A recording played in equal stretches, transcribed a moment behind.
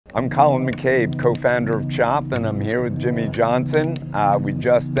I'm Colin McCabe, co-founder of Chopped, and I'm here with Jimmy Johnson. We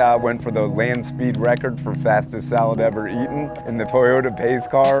just went for the land speed record for fastest salad ever eaten in the Toyota Pace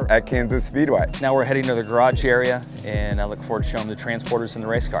car at Kansas Speedway. Now we're heading to the garage area, and I look forward to showing the transporters and the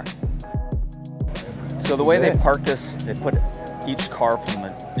race car. So the way they park this, they put each car from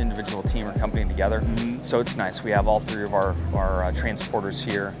an individual team or company together. So it's nice. We have all three of our transporters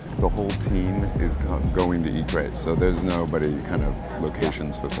here. The whole team is going to each race, so there's nobody kind of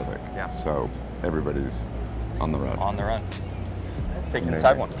location specific. Yeah. So everybody's on the run. On the run. Take the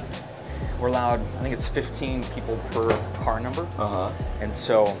inside one. We're allowed, I think it's 15 people per car number. And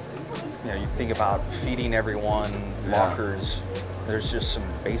so, you think about feeding everyone, lockers. There's just some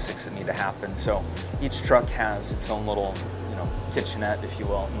basics that need to happen. So each truck has its own little, kitchenette, if you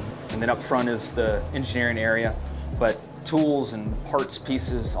will. And then up front is the engineering area, but tools and parts,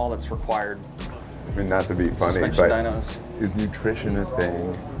 pieces, all that's required. I mean, not to be funny, Suspension but dynos. Is nutrition a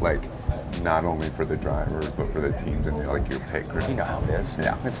thing, like, not only for the drivers, but for the teams and like your pit crew? You know how it is.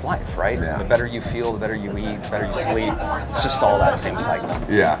 Yeah. It's life, right? Yeah. The better you feel, the better you eat, the better you sleep. It's just all that same cycle.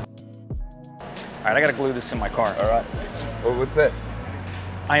 Yeah. All right, I gotta glue this in my car. All right. Well, what's this?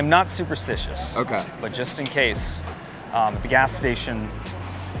 I am not superstitious. Okay. But just in case, at the gas station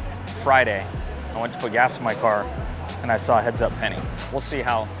Friday, I went to put gas in my car and I saw a heads up penny. We'll see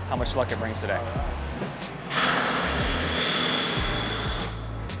how much luck it brings today.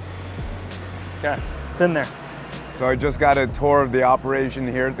 Okay, it's in there. So I just got a tour of the operation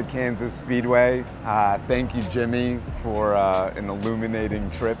here at the Kansas Speedway. Thank you, Jimmy, for an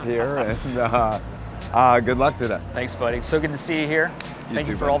illuminating trip here, and good luck today. Thanks, buddy. So good to see you here. Thank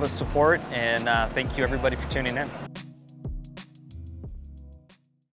you for buddy. all the support, and thank you, everybody, for tuning in.